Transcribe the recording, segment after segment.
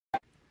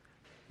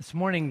This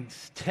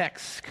morning's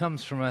text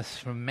comes from us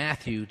from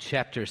Matthew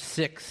chapter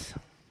 6,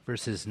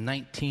 verses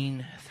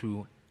 19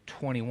 through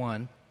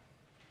 21.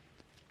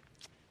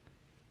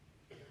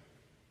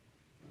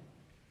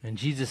 And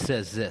Jesus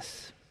says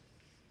this: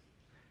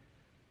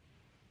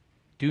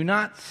 "Do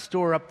not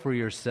store up for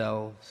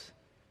yourselves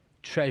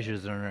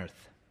treasures on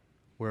earth,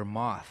 where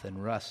moth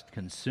and rust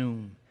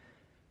consume,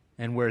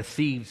 and where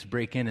thieves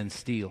break in and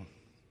steal.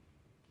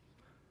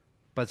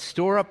 But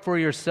store up for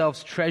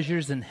yourselves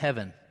treasures in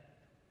heaven,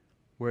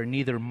 where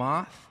neither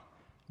moth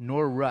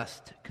nor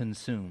rust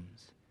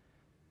consumes,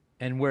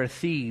 and where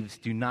thieves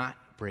do not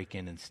break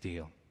in and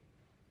steal.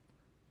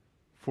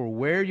 For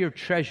where your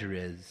treasure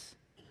is,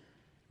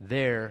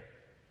 there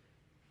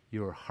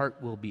your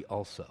heart will be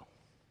also."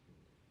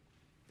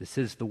 This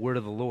is the word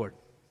of the Lord.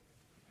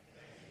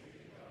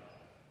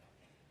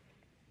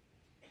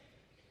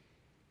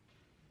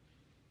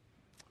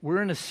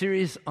 We're in a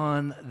series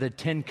on the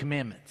Ten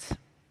Commandments,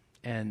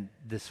 and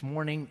this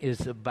morning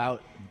is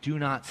about do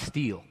not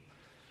steal.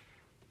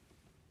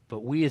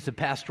 But we as a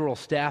pastoral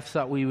staff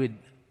thought we would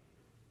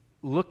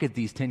look at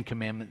these Ten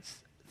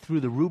Commandments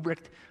through the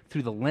rubric,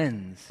 through the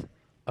lens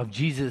of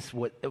Jesus,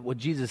 what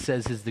Jesus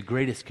says is the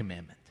greatest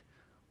commandment,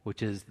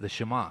 which is the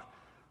Shema.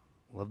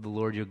 Love the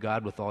Lord your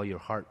God with all your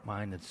heart,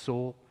 mind, and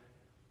soul,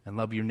 and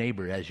love your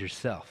neighbor as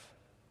yourself.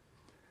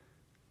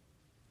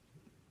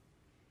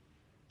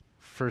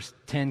 First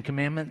 10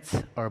 commandments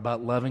are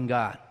about loving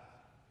God.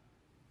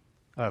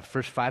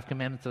 First 5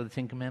 commandments of the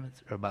 10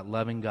 commandments are about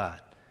loving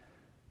God.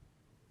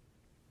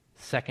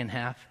 Second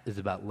half is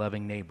about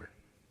loving neighbor.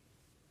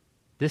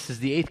 This is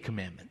the 8th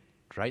commandment,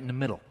 right in the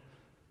middle.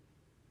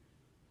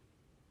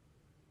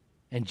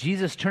 And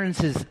Jesus turns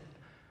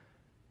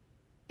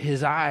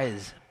his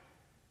eyes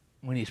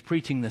when he's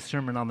preaching the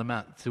Sermon on the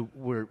Mount. So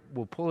we're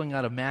pulling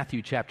out of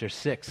Matthew chapter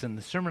 6, and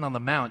the Sermon on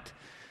the Mount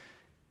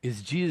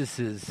is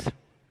Jesus's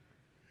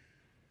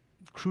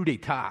coup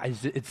d'etat.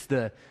 It's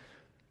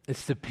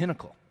the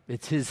pinnacle.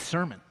 It's his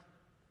sermon.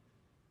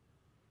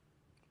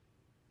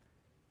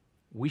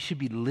 We should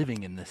be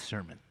living in this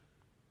sermon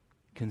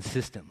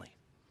consistently.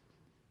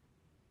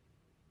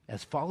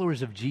 As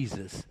followers of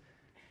Jesus,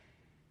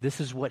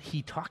 this is what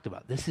he talked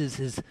about. This is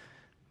his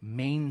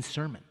main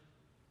sermon.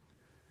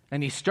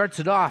 And he starts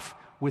it off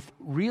with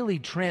really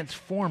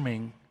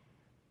transforming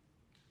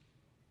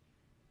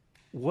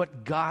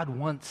what God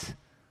wants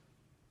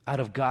out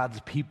of God's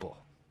people.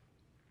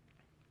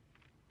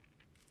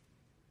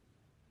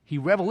 He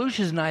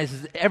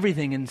revolutionizes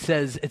everything and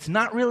says it's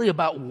not really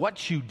about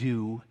what you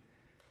do.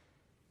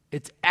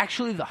 It's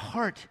actually the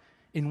heart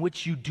in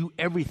which you do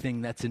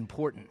everything that's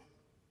important.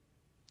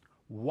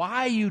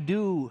 Why you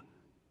do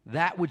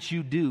that which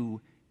you do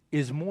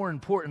is more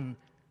important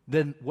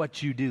than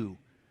what you do.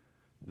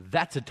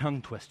 That's a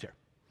tongue twister.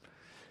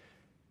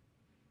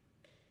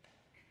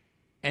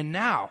 And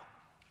now,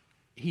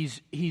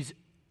 Jesus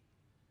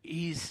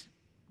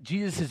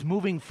is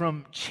moving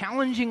from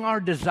challenging our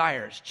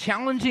desires,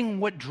 challenging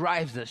what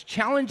drives us,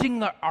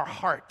 challenging our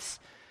hearts,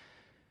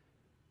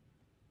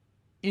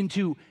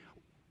 into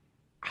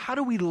how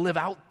do we live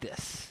out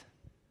this?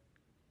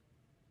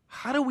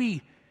 How do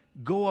we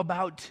go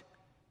about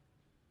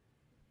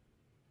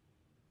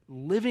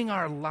living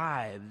our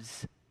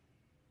lives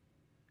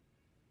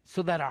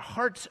so that our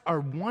hearts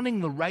are wanting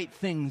the right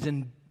things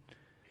and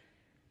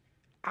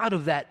out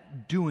of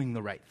that doing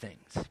the right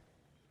things?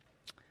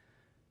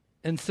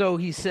 And so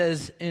he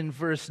says in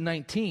verse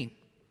 19,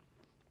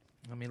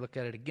 let me look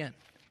at it again.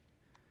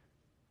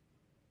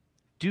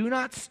 "Do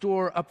not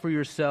store up for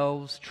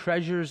yourselves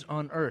treasures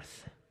on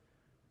earth,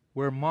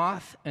 where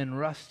moth and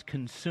rust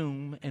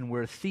consume and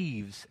where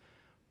thieves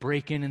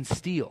break in and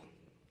steal."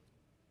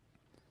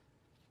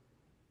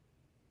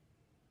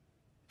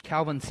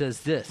 Calvin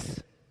says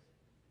this: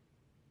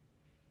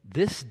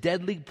 "This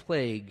deadly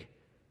plague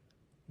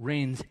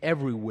reigns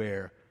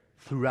everywhere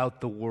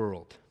throughout the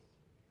world.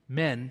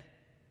 Men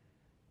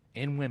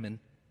and women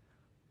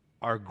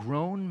are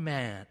grown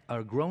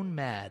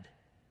mad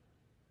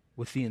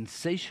with the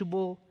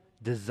insatiable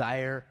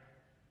desire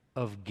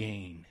of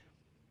gain."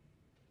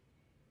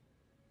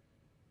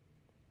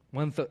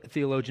 One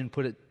theologian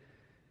put it,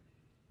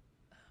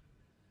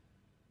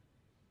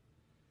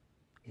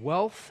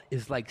 "Wealth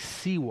is like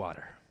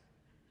seawater.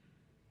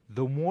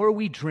 The more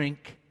we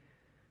drink,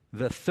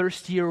 the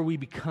thirstier we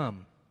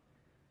become.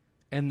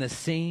 And the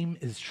same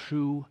is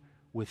true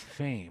with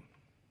fame."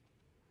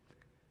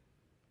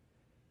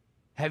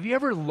 Have you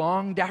ever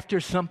longed after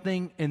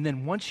something and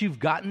then once you've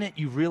gotten it,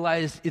 you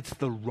realize it's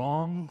the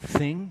wrong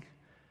thing?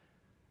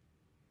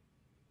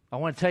 I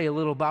want to tell you a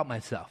little about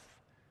myself.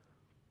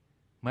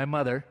 My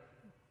mother,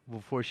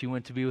 before she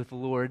went to be with the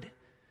Lord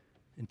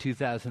in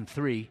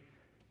 2003,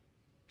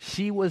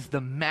 she was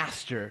the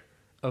master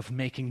of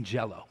making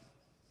Jell-O.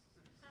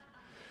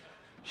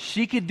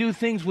 She could do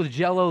things with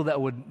Jell-O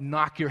that would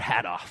knock your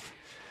hat off.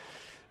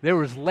 There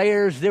was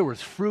layers, there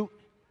was fruit,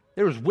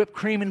 there was whipped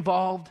cream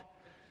involved,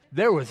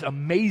 there was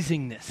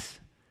amazingness.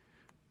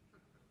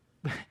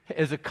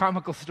 As a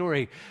comical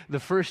story, the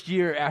first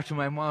year after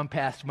my mom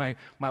passed, my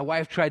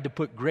wife tried to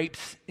put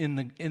grapes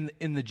in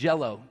the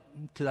Jell-O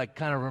to like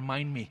kind of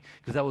remind me,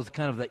 because that was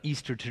kind of the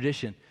Easter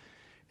tradition.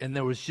 And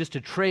there was just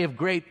a tray of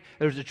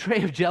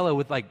Jell-O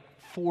with like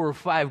 4 or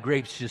 5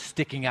 grapes just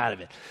sticking out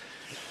of it.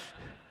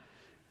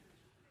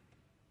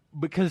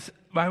 Because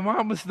my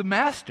mom was the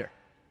master.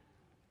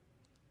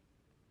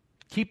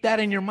 Keep that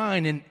in your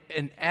mind.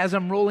 And as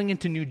I'm rolling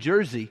into New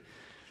Jersey,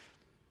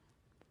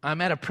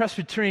 I'm at a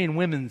Presbyterian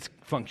women's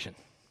function.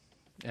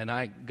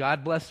 And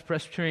God bless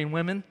Presbyterian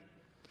women.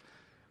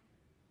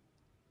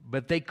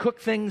 But they cook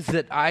things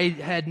that I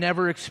had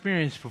never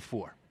experienced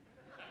before.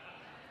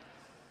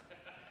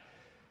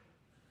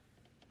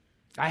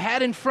 I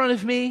had in front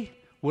of me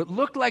what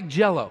looked like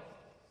Jell-O.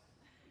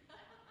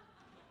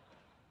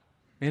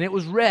 And it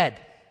was red.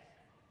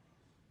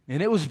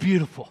 And it was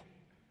beautiful.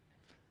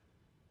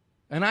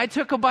 And I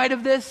took a bite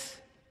of this,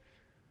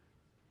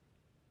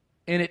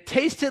 and it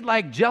tasted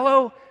like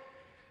Jell-O,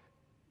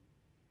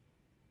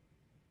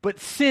 but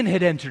sin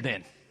had entered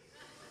in.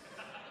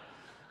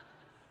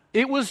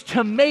 It was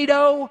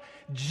tomato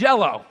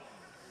Jell-O.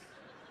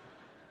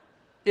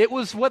 It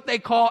was what they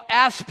call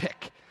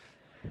aspic,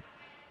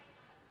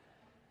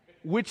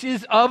 which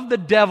is of the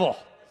devil.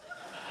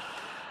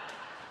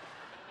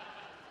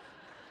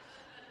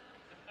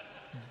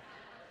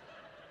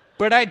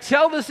 But I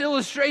tell this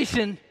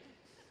illustration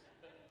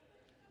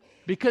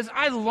because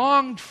I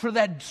longed for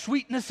that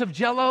sweetness of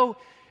Jell-O,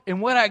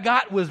 and what I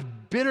got was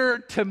bitter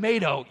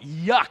tomato.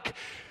 Yuck.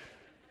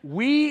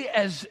 We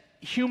as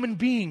human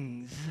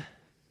beings,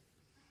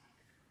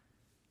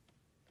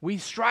 we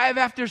strive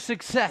after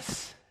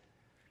success.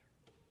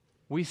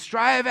 We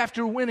strive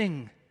after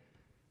winning.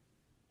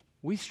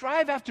 We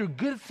strive after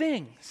good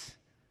things.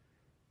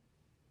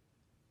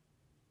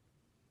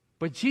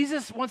 But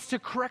Jesus wants to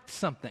correct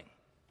something.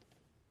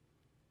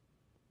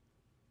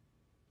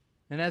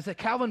 And as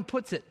Calvin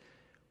puts it,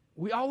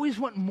 we always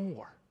want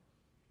more.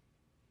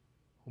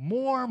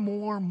 More,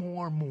 more,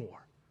 more,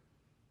 more.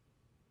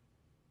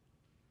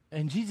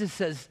 And Jesus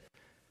says,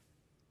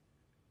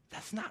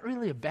 that's not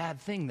really a bad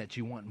thing that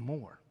you want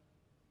more.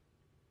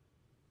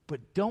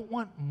 But don't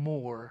want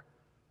more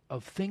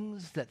of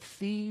things that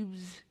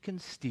thieves can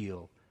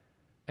steal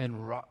and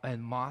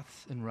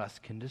moths and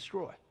rust can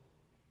destroy.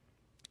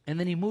 And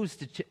then he moves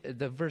to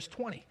the verse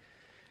 20.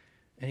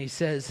 And he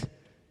says,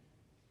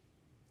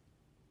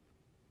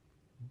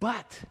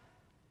 but,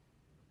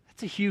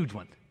 that's a huge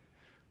one.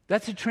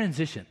 That's a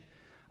transition.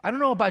 I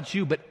don't know about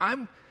you, but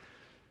I'm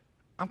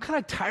kind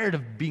of tired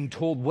of being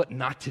told what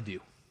not to do.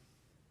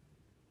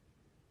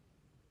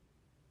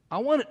 I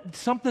want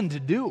something to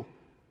do.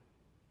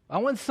 I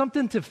want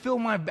something to fill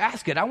my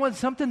basket. I want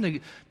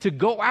something to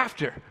go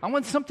after. I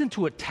want something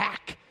to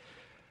attack.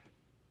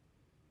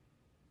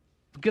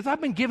 Because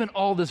I've been given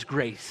all this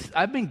grace.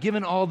 I've been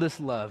given all this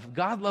love.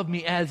 God loved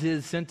me as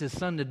is, sent his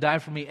son to die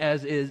for me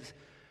as is,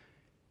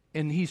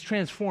 and he's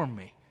transformed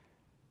me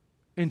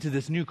into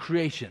this new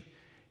creation.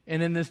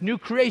 And in this new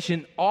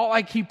creation, all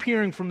I keep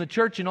hearing from the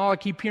church and all I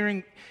keep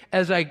hearing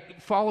as I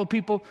follow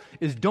people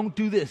is don't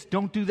do this,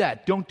 don't do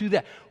that, don't do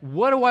that.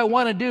 What do I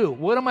want to do?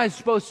 What am I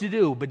supposed to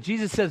do? But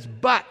Jesus says,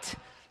 but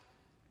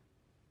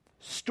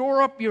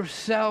store up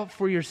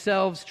for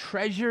yourselves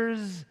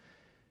treasures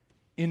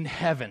in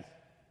heaven,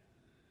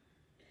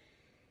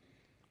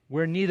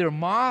 where neither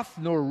moth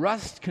nor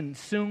rust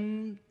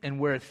consume, and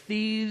where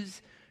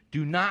thieves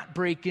do not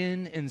break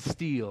in and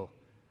steal.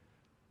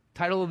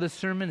 Title of this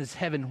sermon is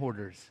Heaven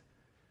Hoarders.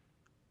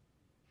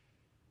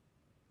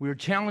 We are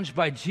challenged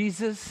by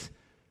Jesus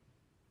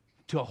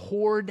to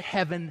hoard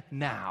heaven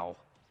now.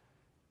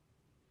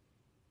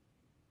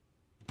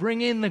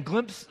 Bring in the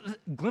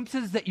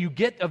glimpses that you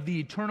get of the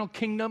eternal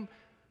kingdom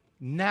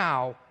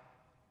now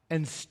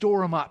and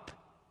store them up.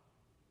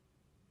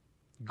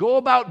 Go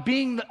about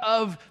being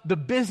of the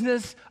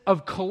business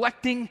of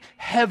collecting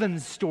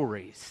heaven's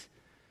stories.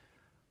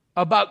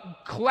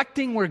 About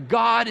collecting where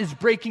God is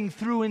breaking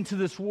through into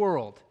this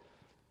world.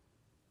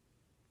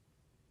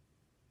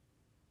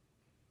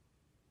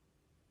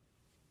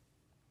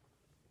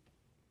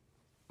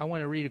 I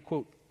want to read a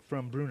quote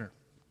from Bruner.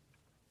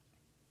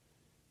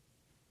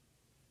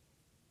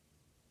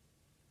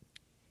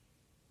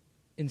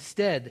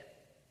 Instead,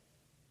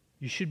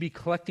 you should be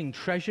collecting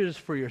treasures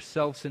for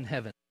yourselves in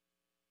heaven.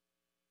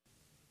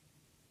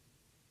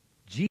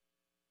 Jesus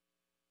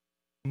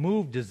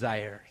removes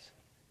desires.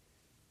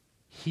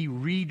 He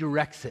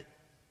redirects it.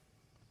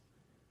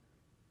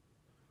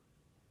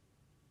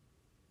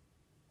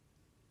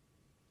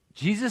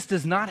 Jesus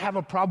does not have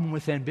a problem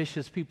with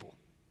ambitious people.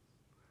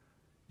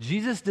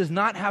 Jesus does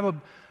not have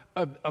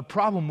a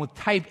problem with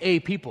type A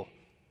people.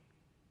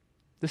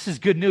 This is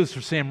good news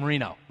for San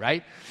Marino,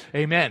 right?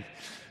 Amen.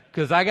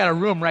 Because I got a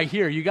room right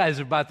here. You guys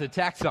are about to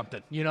attack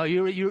something. You know,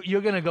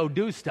 you're going to go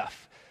do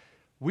stuff.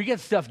 We get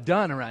stuff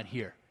done around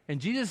here.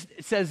 And Jesus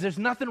says there's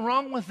nothing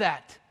wrong with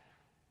that.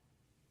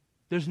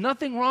 There's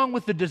nothing wrong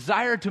with the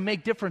desire to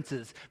make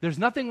differences. There's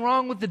nothing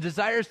wrong with the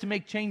desires to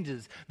make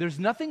changes. There's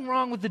nothing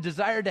wrong with the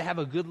desire to have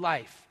a good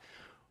life.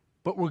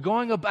 But we're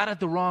going about it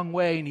the wrong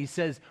way, and he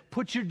says,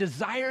 put your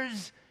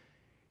desires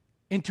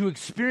into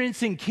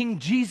experiencing King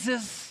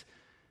Jesus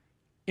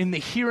in the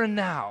here and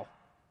now,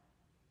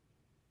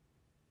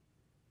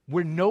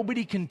 where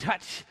nobody can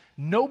touch,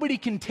 nobody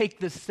can take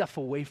this stuff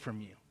away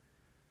from you.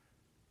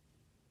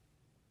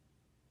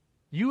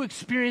 You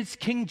experience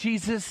King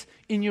Jesus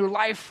in your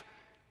life,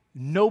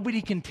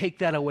 nobody can take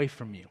that away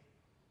from you.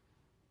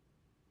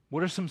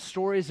 What are some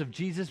stories of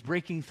Jesus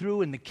breaking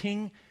through and the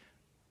King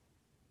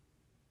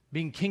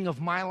being king of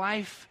my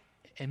life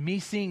and me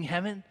seeing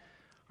heaven?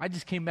 I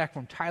just came back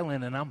from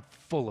Thailand and I'm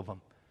full of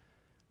them.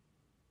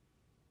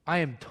 I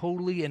am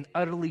totally and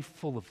utterly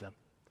full of them.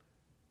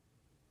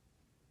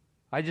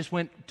 I just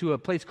went to a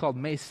place called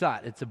Mae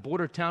Sot. It's a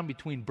border town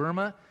between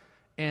Burma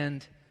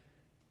and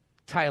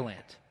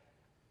Thailand.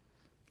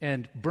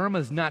 And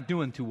Burma's not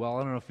doing too well.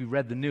 I don't know if you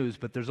read the news,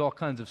 but there's all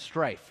kinds of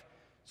strife.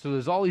 So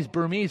there's all these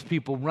Burmese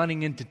people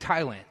running into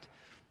Thailand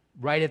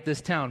right at this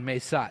town, Mae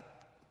Sot.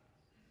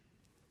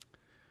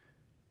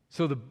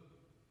 So the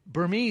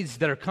Burmese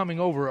that are coming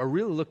over are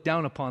really looked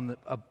down upon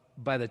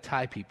by the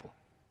Thai people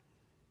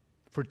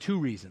for two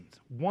reasons.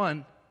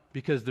 One,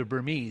 because they're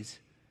Burmese.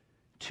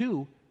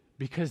 Two,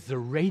 because they're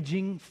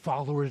raging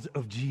followers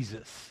of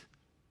Jesus.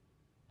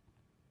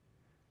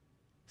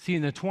 See,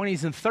 in the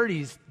 20s and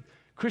 30s,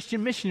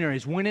 Christian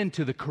missionaries went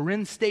into the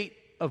Karen state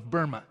of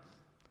Burma.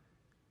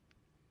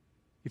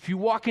 If you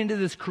walk into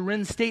this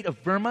Karen state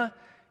of Burma,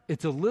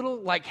 it's a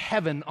little like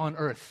heaven on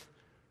earth.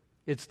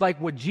 It's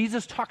like what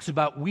Jesus talks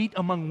about, wheat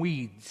among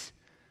weeds.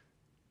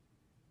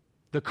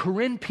 The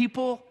Karen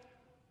people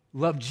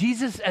love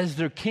Jesus as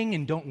their king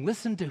and don't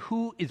listen to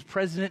who is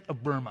president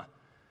of Burma.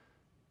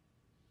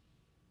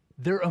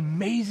 They're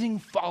amazing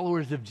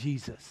followers of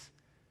Jesus.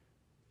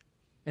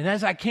 And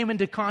as I came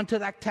into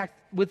contact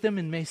with them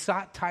in Mae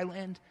Sot,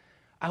 Thailand,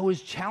 I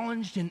was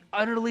challenged and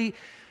utterly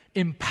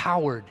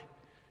empowered.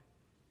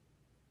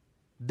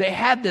 They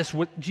had this,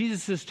 what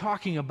Jesus is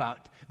talking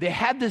about. They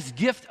had this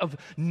gift of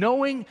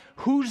knowing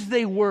whose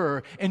they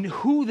were and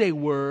who they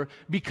were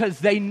because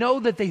they know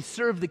that they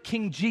serve the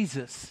King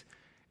Jesus.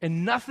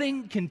 And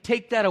nothing can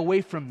take that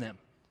away from them.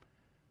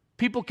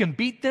 People can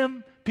beat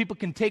them. People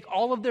can take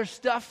all of their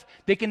stuff.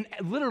 They can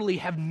literally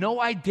have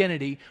no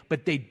identity,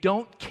 but they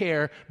don't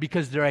care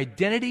because their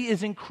identity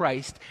is in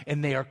Christ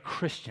and they are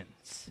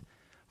Christians,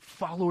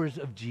 followers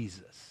of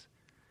Jesus.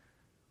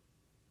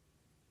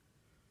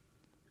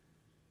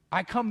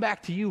 I come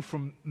back to you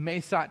from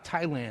Mae Sot,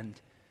 Thailand,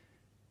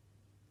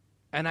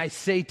 and I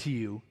say to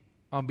you,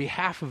 on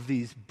behalf of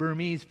these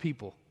Burmese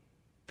people,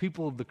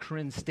 people of the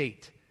Karen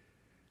state,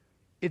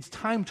 it's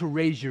time to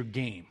raise your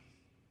game.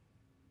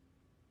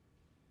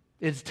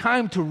 It's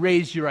time to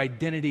raise your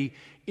identity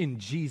in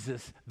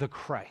Jesus the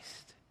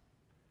Christ.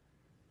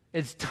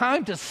 It's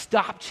time to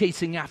stop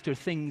chasing after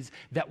things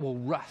that will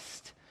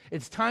rust.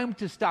 It's time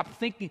to stop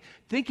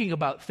thinking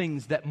about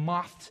things that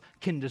moths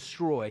can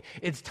destroy.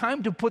 It's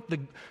time to put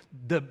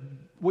the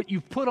what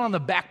you've put on the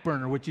back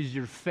burner, which is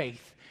your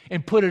faith,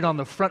 and put it on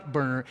the front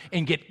burner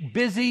and get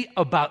busy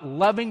about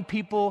loving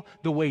people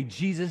the way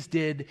Jesus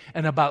did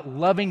and about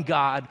loving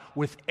God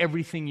with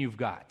everything you've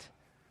got.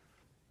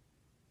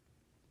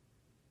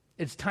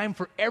 It's time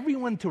for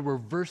everyone to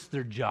reverse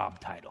their job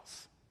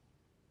titles.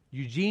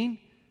 Eugene,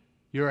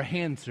 you're a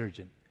hand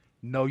surgeon.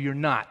 No, you're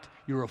not.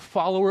 You're a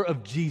follower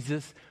of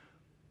Jesus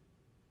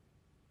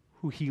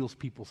who heals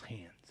people's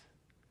hands.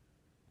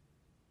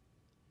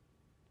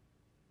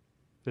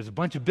 There's a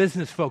bunch of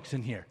business folks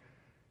in here.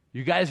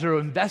 You guys are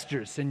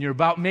investors and you're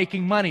about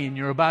making money and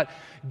you're about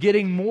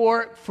getting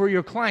more for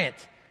your client.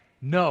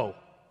 No,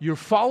 you're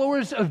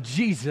followers of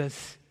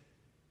Jesus,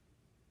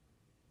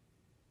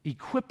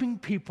 equipping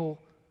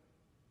people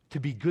to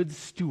be good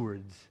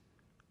stewards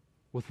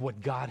with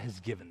what God has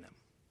given them.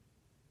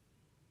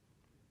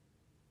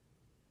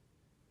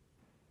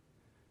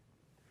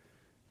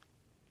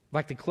 I'd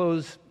like to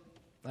close,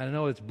 I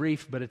know it's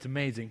brief, but it's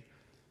amazing,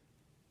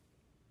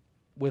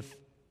 with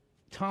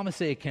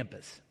Thomas A.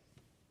 Kempis.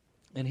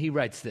 And he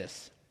writes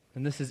this,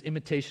 and this is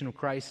Imitation of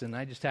Christ, and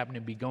I just happen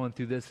to be going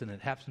through this, and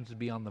it happens to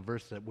be on the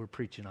verse that we're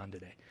preaching on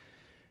today.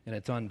 And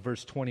it's on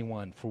verse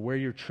 21. For where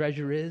your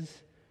treasure is,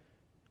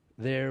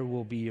 there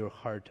will be your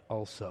heart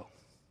also.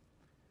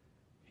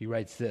 He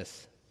writes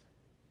this,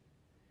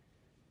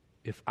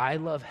 if I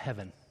love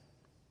heaven,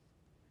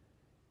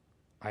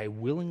 I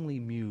willingly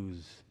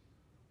muse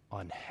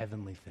on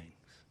heavenly things.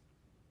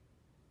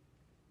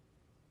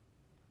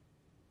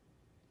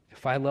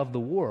 If I love the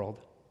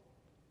world,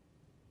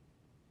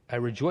 I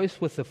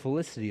rejoice with the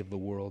felicity of the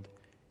world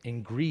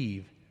and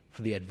grieve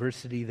for the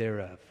adversity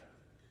thereof.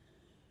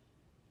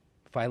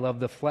 If I love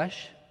the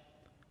flesh,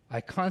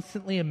 I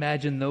constantly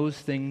imagine those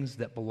things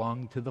that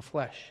belong to the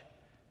flesh.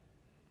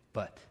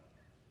 But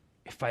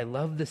if I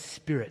love the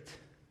Spirit,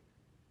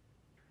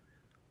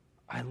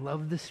 I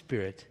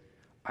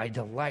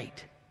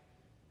delight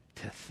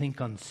to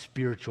think on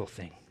spiritual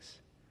things.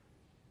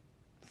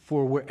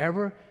 For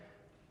whatever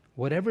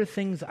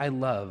things I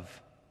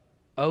love,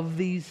 of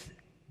these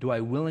do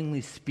I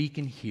willingly speak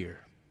and hear,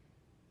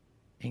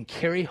 and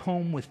carry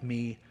home with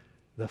me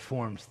the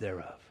forms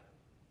thereof.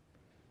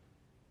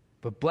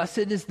 But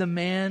blessed is the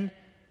man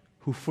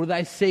who for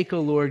thy sake,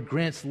 O Lord,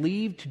 grants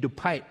leave to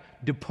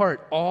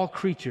depart all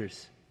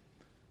creatures,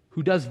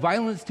 who does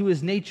violence to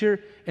his nature,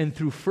 and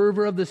through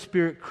fervor of the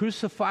Spirit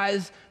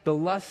crucifies the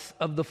lusts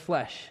of the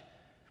flesh.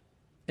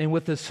 And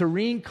with a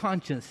serene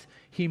conscience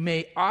he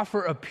may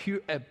offer a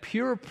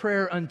pure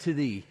prayer unto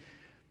thee.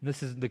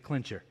 This is the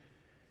clincher.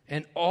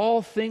 And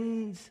all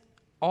things,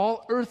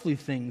 all earthly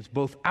things,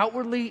 both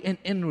outwardly and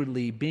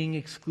inwardly being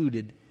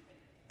excluded,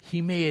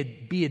 he may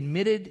be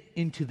admitted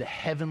into the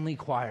heavenly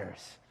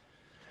choirs.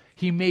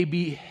 He may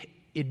be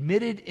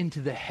admitted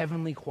into the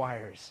heavenly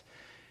choirs.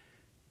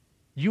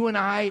 You and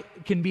I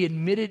can be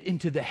admitted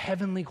into the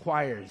heavenly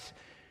choirs.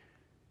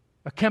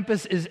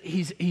 Kempis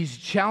he's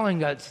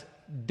challenging us,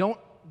 don't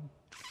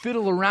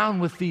fiddle around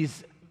with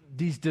these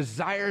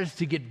desires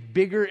to get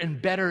bigger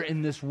and better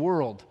in this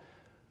world.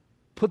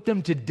 Put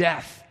them to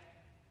death.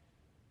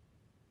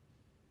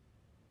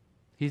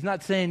 He's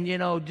not saying,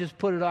 just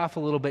put it off a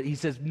little bit. He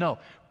says, no,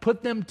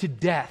 put them to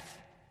death,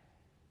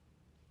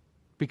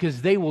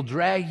 because they will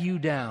drag you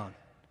down.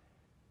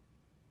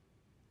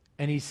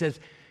 And he says,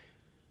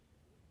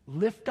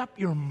 lift up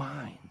your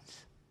minds.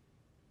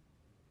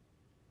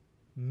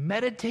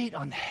 Meditate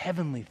on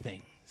heavenly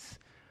things.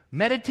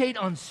 Meditate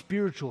on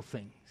spiritual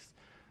things.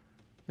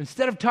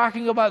 Instead of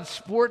talking about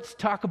sports,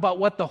 talk about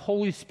what the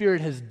Holy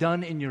Spirit has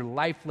done in your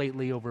life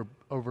lately over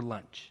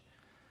lunch.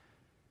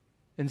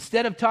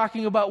 Instead of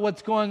talking about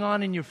what's going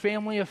on in your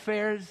family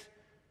affairs,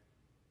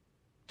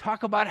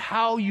 talk about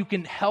how you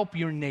can help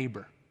your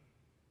neighbor,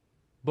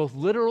 both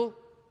literal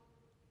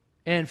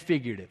and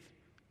figurative.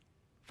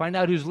 Find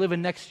out who's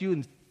living next to you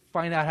and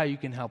find out how you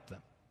can help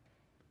them.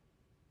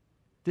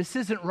 This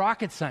isn't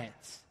rocket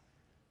science.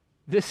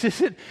 This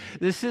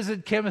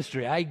isn't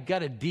chemistry. I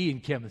got a D in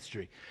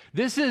chemistry.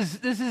 This is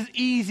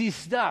easy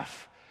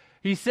stuff.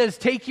 He says,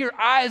 take your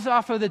eyes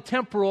off of the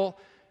temporal,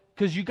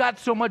 because you got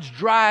so much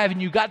drive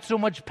and you got so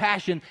much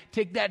passion.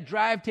 Take that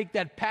drive, take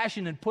that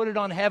passion, and put it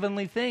on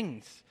heavenly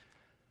things.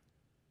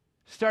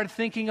 Start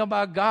thinking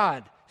about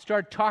God.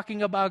 Start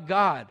talking about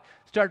God.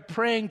 Start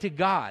praying to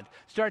God.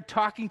 Start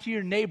talking to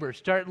your neighbor.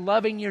 Start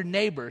loving your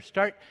neighbor.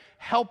 Start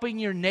helping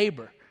your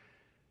neighbor.